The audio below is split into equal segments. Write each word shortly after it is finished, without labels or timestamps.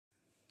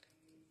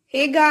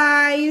Hey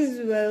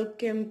guys,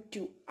 welcome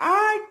to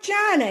our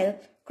channel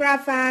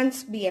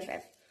Craft's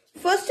BFF.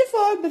 First of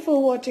all,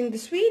 before watching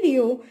this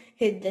video,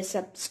 hit the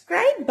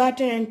subscribe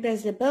button and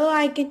press the bell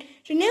icon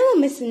to never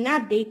miss an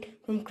update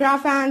from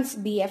Craft's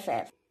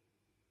BFF.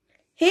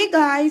 Hey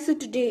guys, so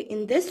today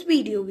in this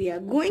video we are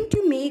going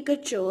to make a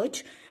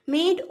church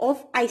made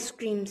of ice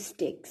cream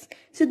sticks.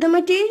 So the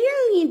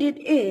material needed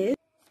is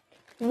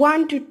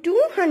 1 to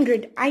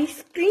 200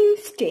 ice cream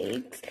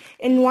sticks.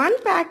 In one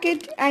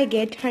packet I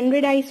get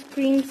 100 ice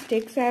cream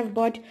sticks. I have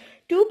bought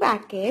 2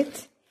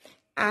 packets,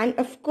 and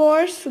of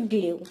course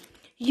glue.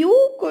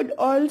 You could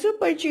also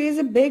purchase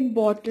a big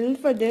bottle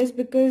for this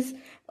because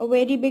a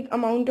very big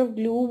amount of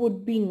glue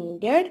would be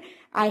needed.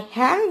 I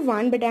have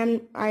one, but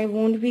I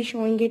won't be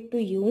showing it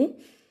to you.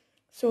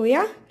 So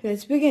yeah,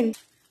 let's begin.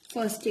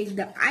 First, take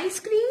the ice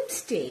cream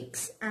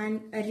sticks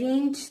and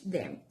arrange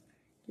them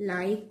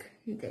like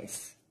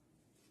this.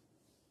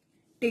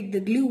 Take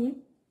the glue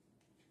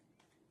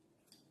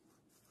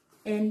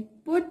and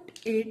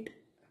put it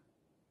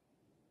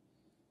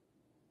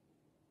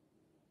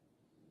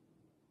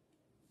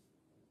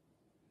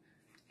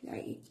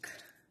like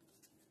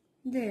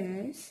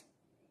this.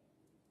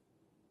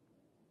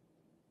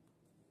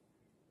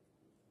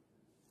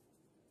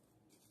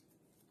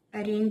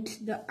 Arrange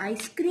the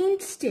ice cream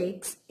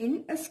sticks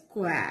in a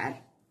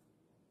square.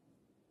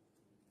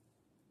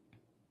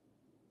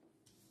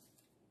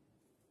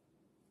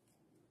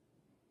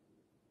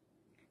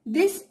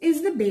 This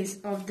is the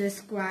base of the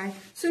square.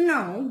 So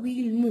now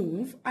we'll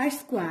move our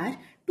square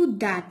to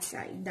that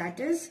side, that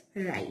is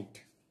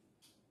right.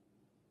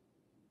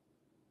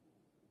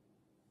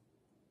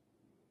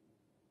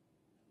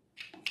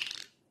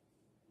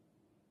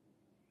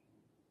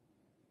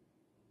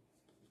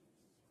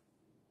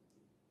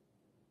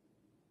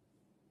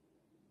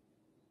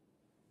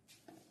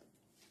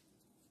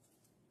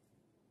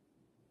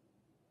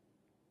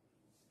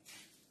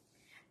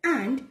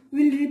 And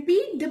we'll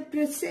repeat the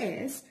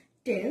process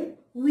till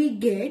we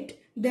get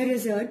the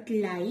result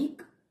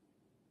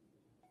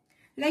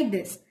like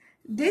this.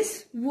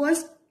 This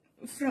was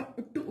from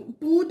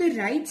to the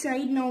right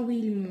side. Now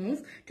we'll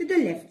move to the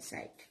left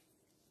side.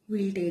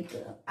 We'll take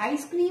the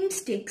ice cream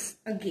sticks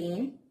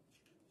again.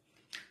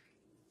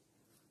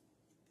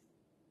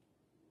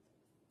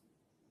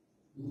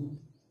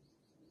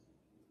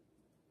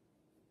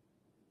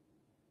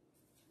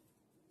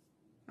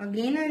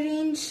 Again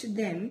arrange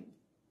them.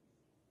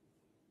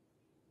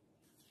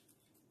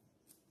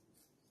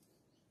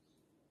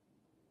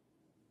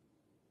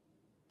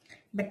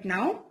 But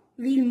now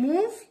we'll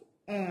move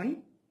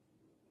on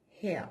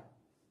here.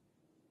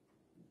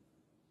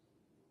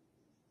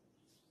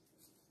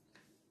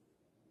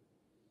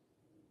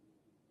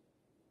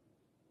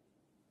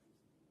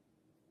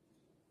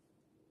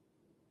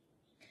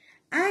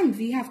 And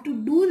we have to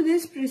do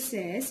this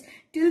process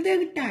till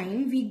the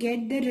time we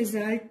get the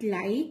result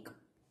like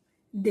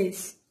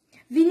this.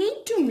 We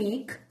need to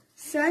make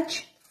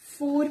such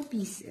 4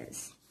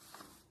 pieces.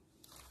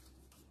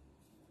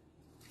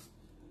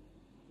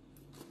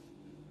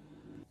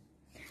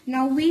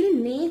 Now we'll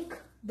make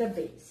the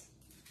base.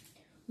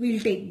 We'll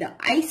take the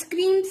ice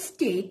cream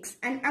sticks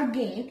and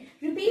again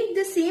repeat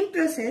the same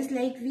process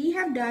like we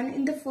have done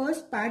in the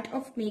first part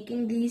of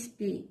making these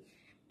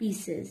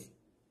pieces.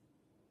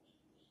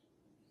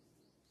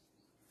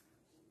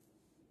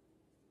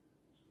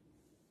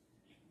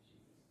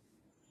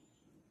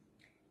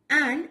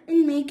 And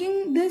in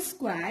making this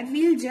square,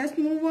 we'll just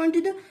move on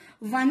to the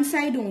one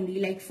side only.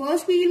 Like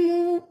first we'll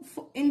move,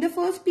 in the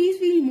first piece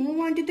we'll move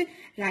on to the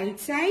right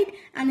side,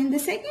 and in the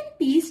second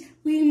piece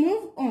we'll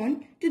move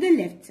on to the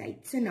left side.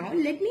 So now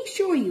let me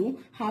show you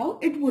how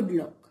it would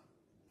look.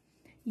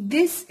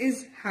 This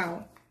is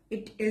how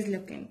it is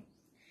looking.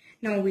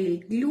 Now we'll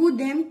glue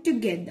them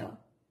together.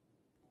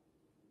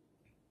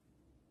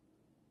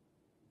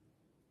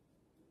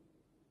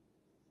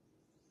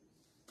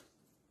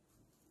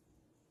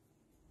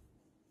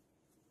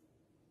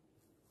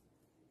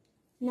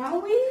 Now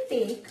we'll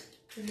take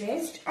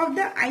rest of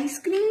the ice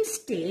cream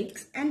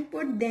sticks and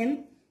put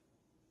them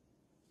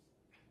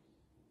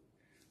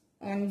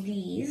on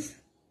these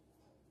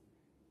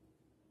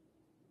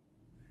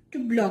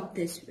to block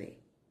this way.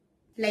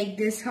 Like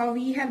this, how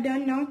we have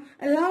done now.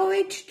 Allow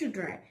it to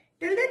dry.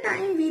 Till the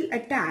time we'll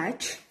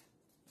attach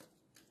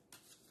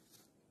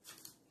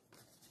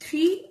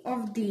 3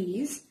 of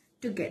these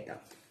together.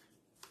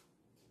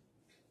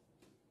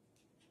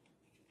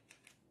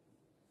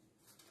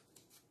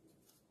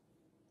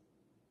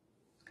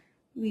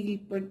 We'll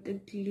put the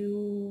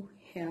glue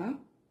here.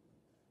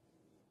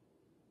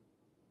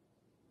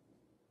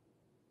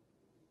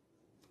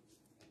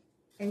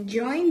 And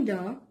join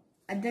the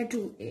other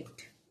to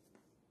it.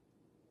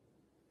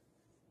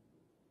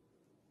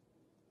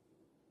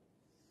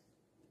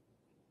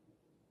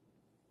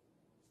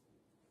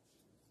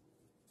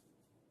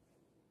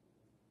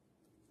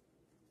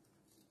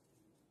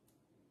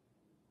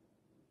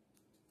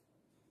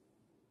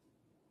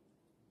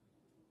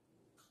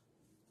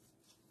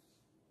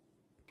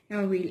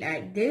 Now we'll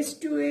add this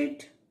to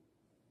it.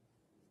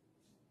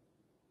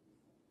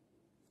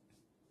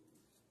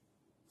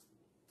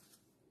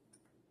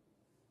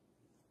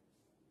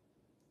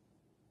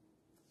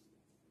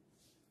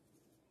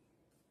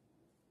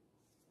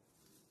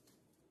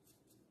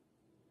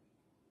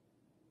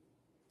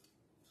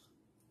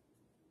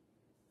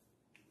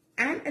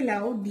 and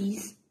allow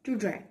these to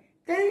dry.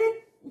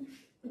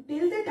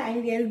 Till the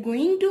time we are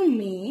going to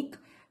make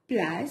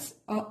plus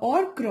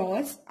or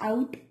cross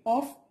out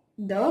of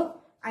the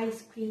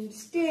ice cream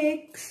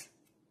sticks.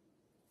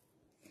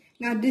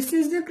 Now this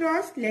is the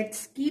cross.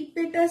 Let's keep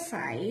it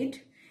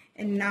aside.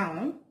 And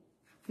now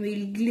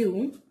we'll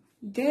glue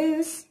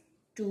this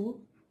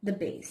to the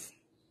base.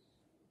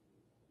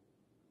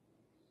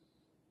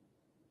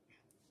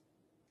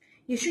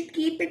 You should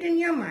keep it in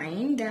your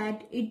mind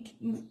that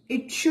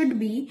it should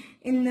be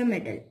in the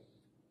middle.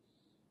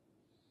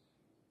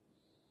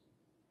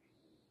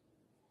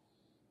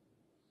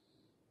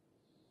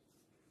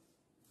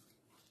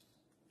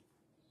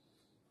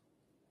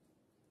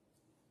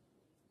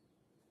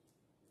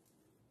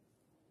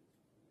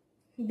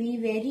 Be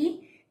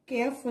very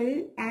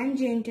careful and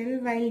gentle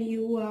while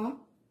you are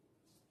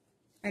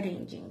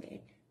arranging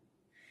it.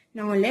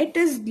 Now let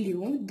us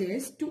glue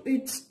this to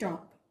its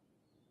top.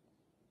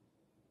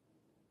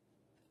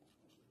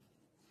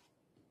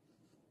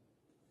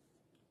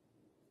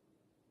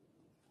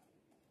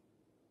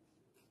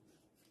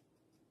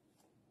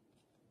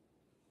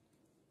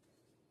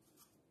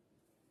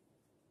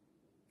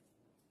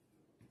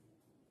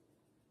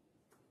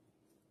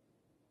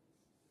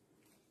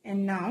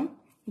 And now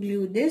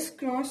glue this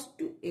cross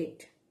to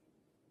it.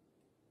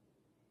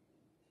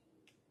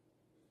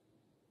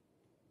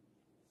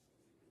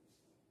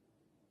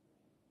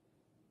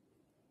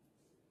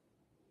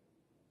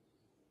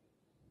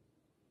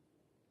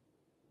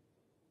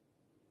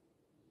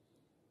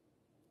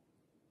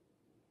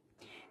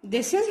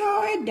 This is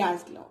how it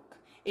does look.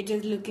 It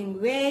is looking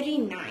very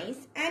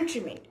nice and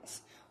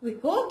tremendous. We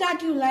hope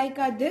that you like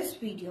this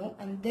video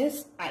and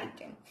this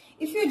item.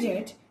 If you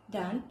did,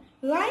 then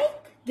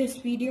like this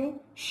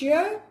video,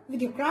 share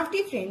with your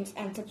crafty friends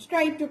and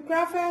subscribe to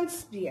Craft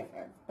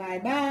BFF. Bye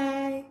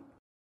bye.